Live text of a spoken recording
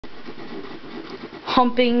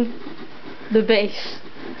humping the base.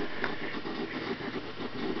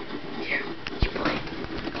 Here, you play.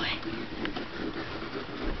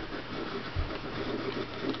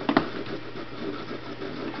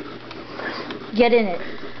 Get in it.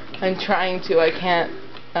 I'm trying to, I can't.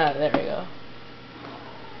 Ah, there we go.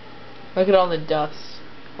 Look at all the dust.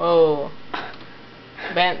 Whoa.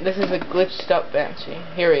 This is a glitched up Banshee.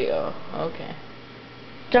 Here we go. Okay.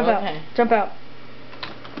 Jump out. Jump out.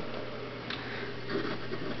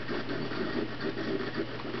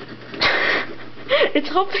 It's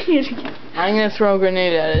humping it again. I'm gonna throw a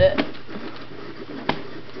grenade at it.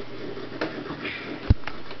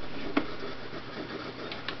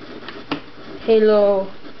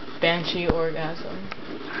 Halo. Banshee orgasm.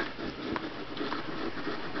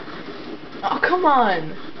 Oh, come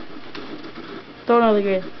on! Throw another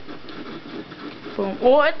grenade. Boom.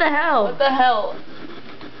 What the hell? What the hell?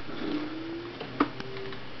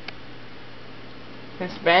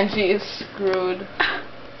 This Banshee is screwed.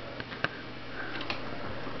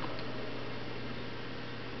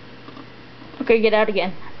 Okay, get out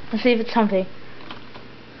again. Let's see if it's something.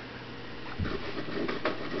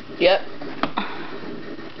 Yep.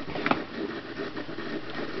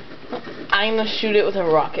 I'm gonna shoot it with a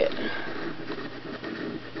rocket.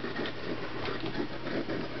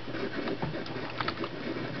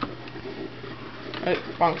 Oh,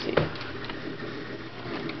 wrong seat.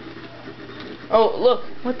 Oh, look!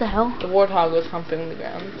 What the hell? The warthog was humping the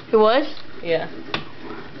ground. It was? Yeah.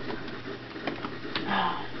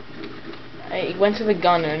 I went to the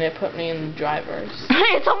gunner and it put me in the driver's.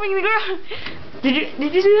 It's humping the ground! Did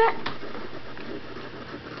you see that?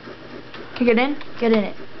 Can you get in? Get in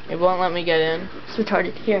it. It won't let me get in. It's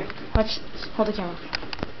retarded. Here, watch. Hold the camera.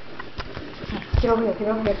 Get over here. Get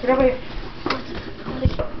over here. Get over here. Hold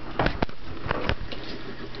it.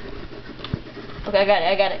 Okay,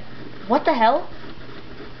 I got it. What the hell?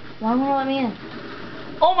 Why won't it let me in?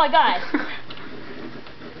 Oh my god!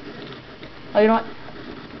 Oh, you know what?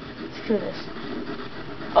 Screw this.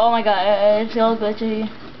 Oh my god, it's all glitchy.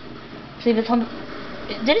 See if it's hump.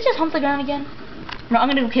 Did it just hump the ground again? No, I'm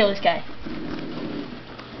gonna go kill this guy.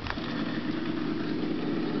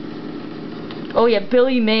 Oh yeah,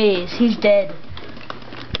 Billy Mays. He's dead.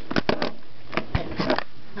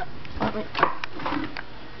 No. Oh, wait.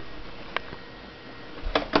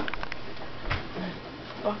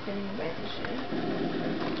 Fucking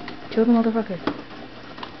Banshee. Kill the motherfucker.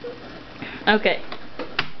 Okay.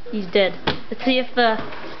 He's dead. Let's see if the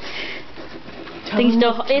thing's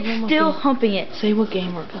still. It's still humping it. Say what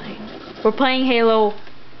game we're playing. We're playing Halo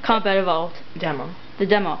Combat Evolved. Demo. The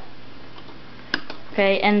demo.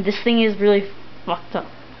 Okay, and this thing is really fucked up.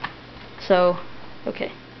 So,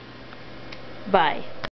 okay. Bye.